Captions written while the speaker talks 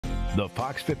The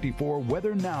Fox 54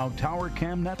 Weather Now Tower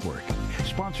Cam Network,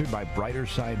 sponsored by Brighter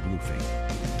Side Roofing.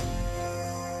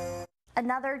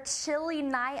 Another chilly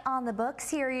night on the books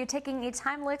here. You're taking a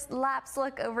time-lapse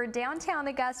look over downtown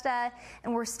Augusta,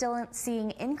 and we're still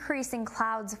seeing increasing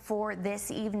clouds for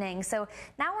this evening. So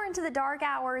now we're into the dark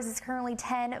hours. It's currently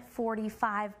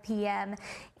 10:45 p.m.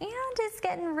 and it's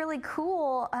getting really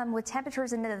cool with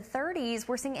temperatures into the 30s.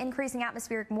 We're seeing increasing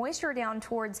atmospheric moisture down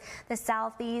towards the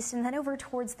southeast, and then over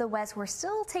towards the west. We're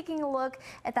still taking a look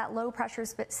at that low pressure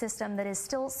system that is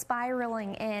still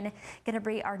spiraling in. Going to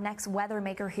be our next weather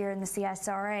maker here in the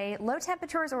CSRA. Low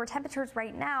temperatures, or temperatures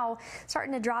right now,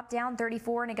 starting to drop down.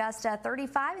 34 in Augusta,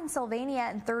 35 in Sylvania,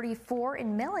 and 34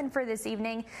 in Millen for this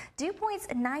evening. Dew points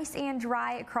nice and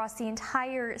dry across the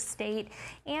entire state,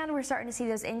 and we're starting to see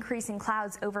those increasing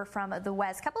clouds over from the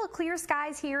west. Couple of clear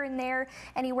skies here and there,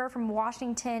 anywhere from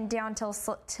Washington down to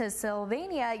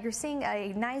Sylvania. You're seeing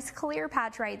a nice clear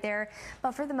patch right there,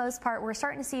 but for the most part, we're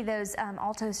starting to see those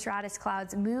alto stratus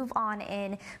clouds move on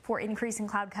in for increasing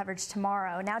cloud coverage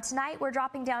tomorrow. Now tonight, we're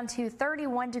dropping down to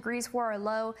 31 degrees for our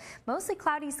low, mostly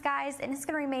cloudy skies, and it's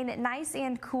going to remain nice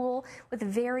and cool with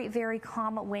very, very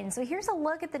calm winds. So here's a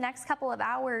look at the next couple of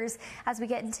hours as we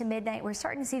get into midnight. We're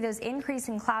starting to see those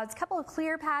increasing clouds, couple of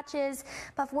clear patches,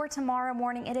 but for tomorrow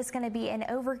morning, it is going to be an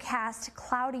overcast,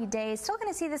 cloudy day. Still going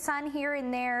to see the sun here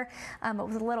and there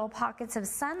with little pockets of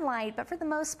sunlight, but for the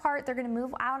most part, they're going to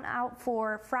move out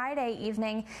for Friday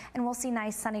evening, and we'll see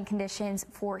nice sunny conditions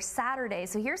for Saturday.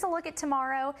 So here's a look at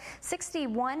tomorrow.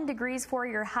 61 degrees for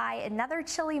your high. Another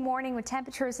chilly morning with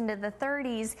temperatures into the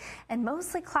 30s, and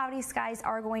mostly cloudy skies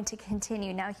are going to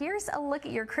continue. Now here's a look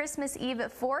at your Christmas Eve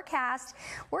forecast.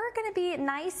 We're going to be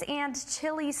nice and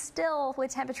chilly still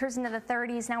with temperatures into the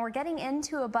 30s. Now we're getting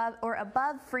into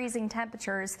above freezing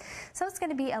temperatures, so it's going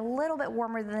to be a little bit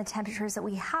warmer than the temperatures that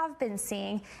we have been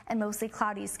seeing, and mostly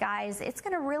cloudy skies. It's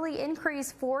going to really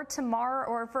increase for tomorrow,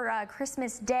 or for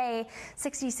Christmas Day,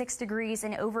 66 degrees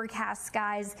and overcast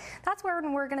skies. That's where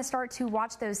we're going to start to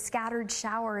watch those scattered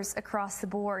showers across the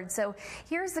board. So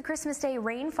here's the Christmas Day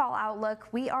rainfall outlook.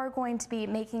 We are going to be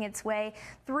making its way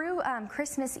through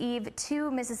Christmas Eve to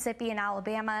Mississippi and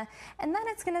Alabama, and then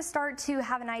it's going to start to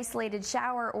have an isolated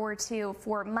shower or two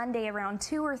for Monday around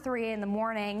 2 or 3 in the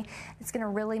morning. It's going to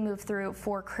really move through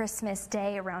for Christmas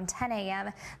Day around 10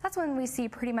 a.m. That's when we see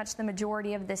pretty much the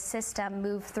majority of this system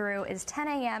move through, is 10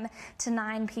 a.m. to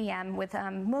 9 p.m. with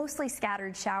mostly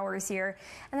scattered showers here.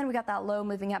 And then we got that low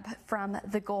moving up from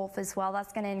the Gulf as well.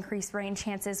 That's going to increase rain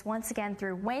chances once again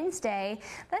through Wednesday.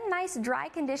 Then nice dry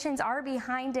conditions are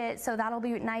behind it, so that'll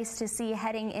be nice to see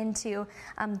heading into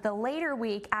the later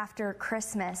week after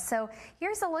Christmas. So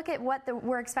here's a look at what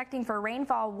we're expecting for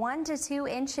rainfall: 1 to 2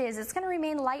 inches. It's going to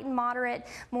remain light and moderate,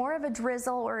 more of a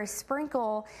drizzle or a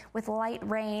sprinkle with light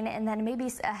rain, and then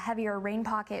maybe a heavier rain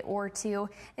pocket or two.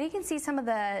 And you can see some of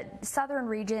the southern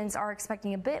regions are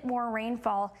expecting a bit more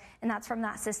rainfall, and that's from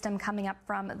that system coming up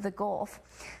from the Gulf.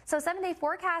 So 7-day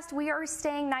forecast, we are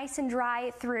staying nice and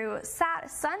dry through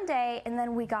Sunday, and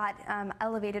then we got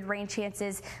elevated rain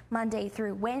chances Monday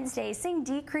through Wednesday, seeing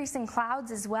decreasing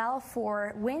clouds as well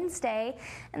for Wednesday,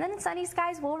 and then sunny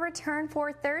skies will return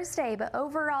for Thursday. But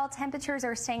overall, temperatures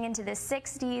are staying into the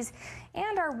 60s,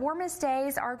 and our warmest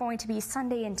days are going to be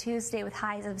Sunday and Tuesday with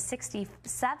highs of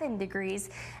 67 degrees,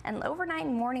 and overnight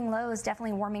and morning lows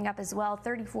definitely warming up as well.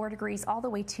 34 degrees all the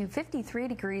way to 53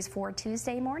 degrees for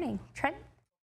Tuesday morning. Trent?